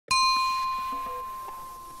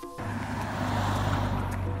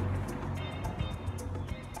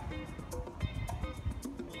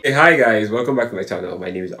Hey, hi guys, welcome back to my channel. My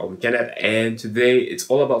name is Awom Kenneth, and today it's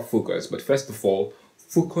all about focus. But first of all,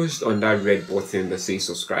 focus on that red button that says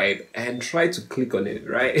subscribe and try to click on it,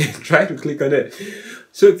 right? Try to click on it.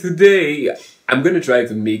 So today I'm going to try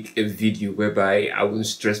to make a video whereby I won't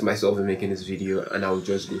stress myself in making this video, and I'll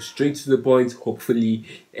just go straight to the point, hopefully,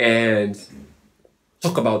 and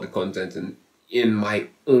talk about the content in my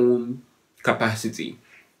own capacity.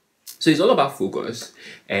 So it's all about focus,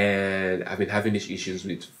 and I've been having these issues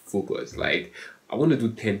with focus. Like, I want to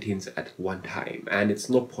do 10 things at one time, and it's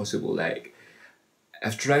not possible. Like,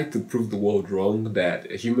 I've tried to prove the world wrong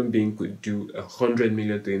that a human being could do 100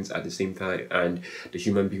 million things at the same time, and the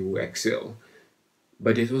human being will excel.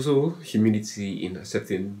 But there's also humility in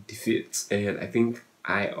accepting defeat, and I think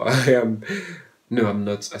I am. No, I'm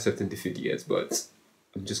not accepting defeat yet, but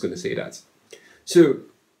I'm just gonna say that. So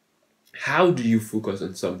how do you focus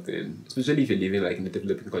on something, especially if you're living like in a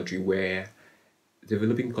developing country where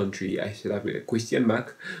developing country, I should have a question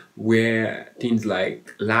mark, where things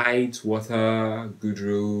like light, water, good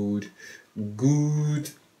road, good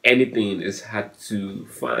anything is hard to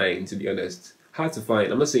find, to be honest. Hard to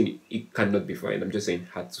find. I'm not saying it cannot be found, I'm just saying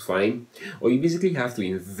hard to find. Or you basically have to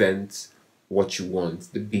invent what you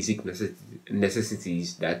want, the basic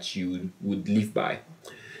necessities that you would live by.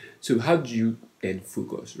 So how do you then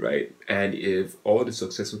focus, right? And if all the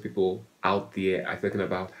successful people out there are talking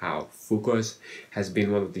about how focus has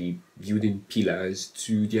been one of the building pillars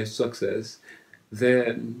to their success,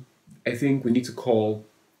 then I think we need to call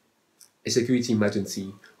a security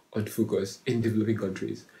emergency on focus in developing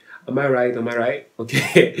countries. Am I right? Am I right?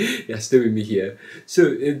 Okay, yeah, stay with me here. So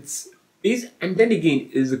and then again,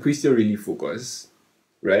 is the question really focus,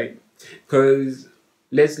 right? Because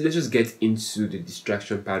let's just get into the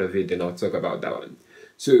distraction part of it, then I'll talk about that one.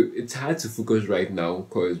 So it's hard to focus right now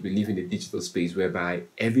because we live in a digital space whereby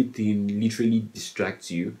everything literally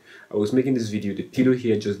distracts you. I was making this video, the pillow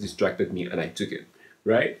here just distracted me and I took it,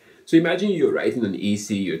 right? So imagine you're writing an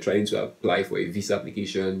AC, you're trying to apply for a visa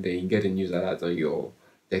application, then you get a news alert on your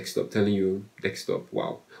desktop,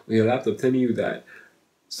 wow, on your laptop telling you that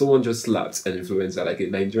someone just slapped an influencer, like a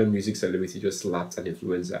Nigerian music celebrity just slapped an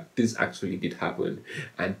influencer. This actually did happen,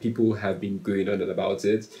 and people have been going on and about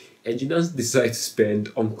it. And you just decide to spend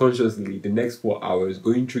unconsciously the next 4 hours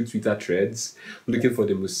going through Twitter threads, looking for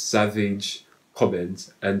the most savage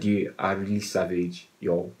comments, and they are really savage.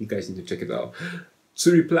 Yo, you guys need to check it out.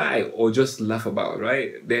 To reply or just laugh about,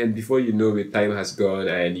 right? Then before you know it, time has gone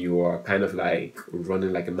and you are kind of like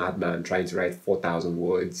running like a madman trying to write 4,000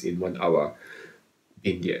 words in 1 hour.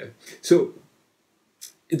 India. So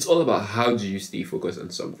it's all about how do you stay focused on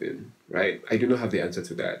something, right? I do not have the answer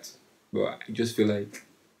to that, but I just feel like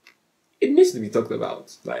it needs to be talked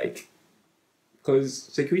about. Like, because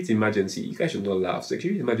security emergency, you guys should not laugh.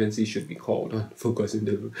 Security emergency should be called on focus in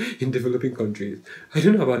developing countries. I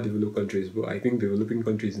don't know about developed countries, but I think developing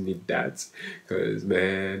countries need that because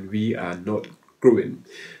man, we are not growing.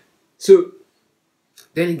 So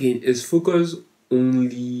then again, is focus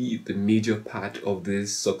only the major part of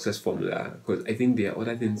this success formula? Because I think there are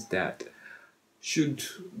other things that should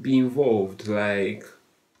be involved, like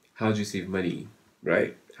how do you save money,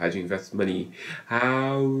 right? How do you invest money?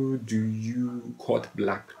 How do you cut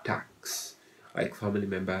black tax? Like family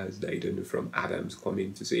members that you don't know from Adams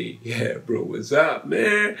coming to say, yeah, bro, what's up,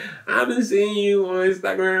 man? I've been seeing you on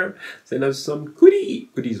Instagram. Send us some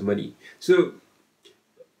goodies money. So,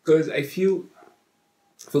 because I feel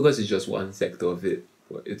focus is just one sector of it,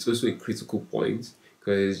 but it's also a critical point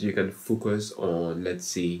because you can focus on, let's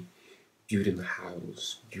say, building a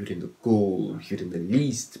house, building the goal, building the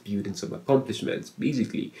list, building some accomplishments,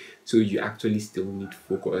 basically. So you actually still need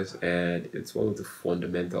focus, and it's one of the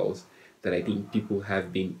fundamentals that I think people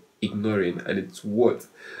have been ignoring, and it's worth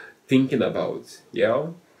thinking about. Yeah,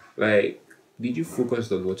 like, did you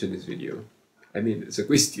focus on watching this video? I mean, it's a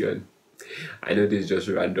question. I know this is just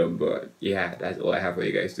random, but yeah, that's all I have for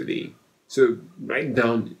you guys today. So write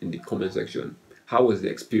down in the comment section, how was the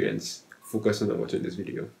experience focusing on watching this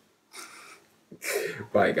video?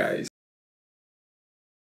 Bye guys.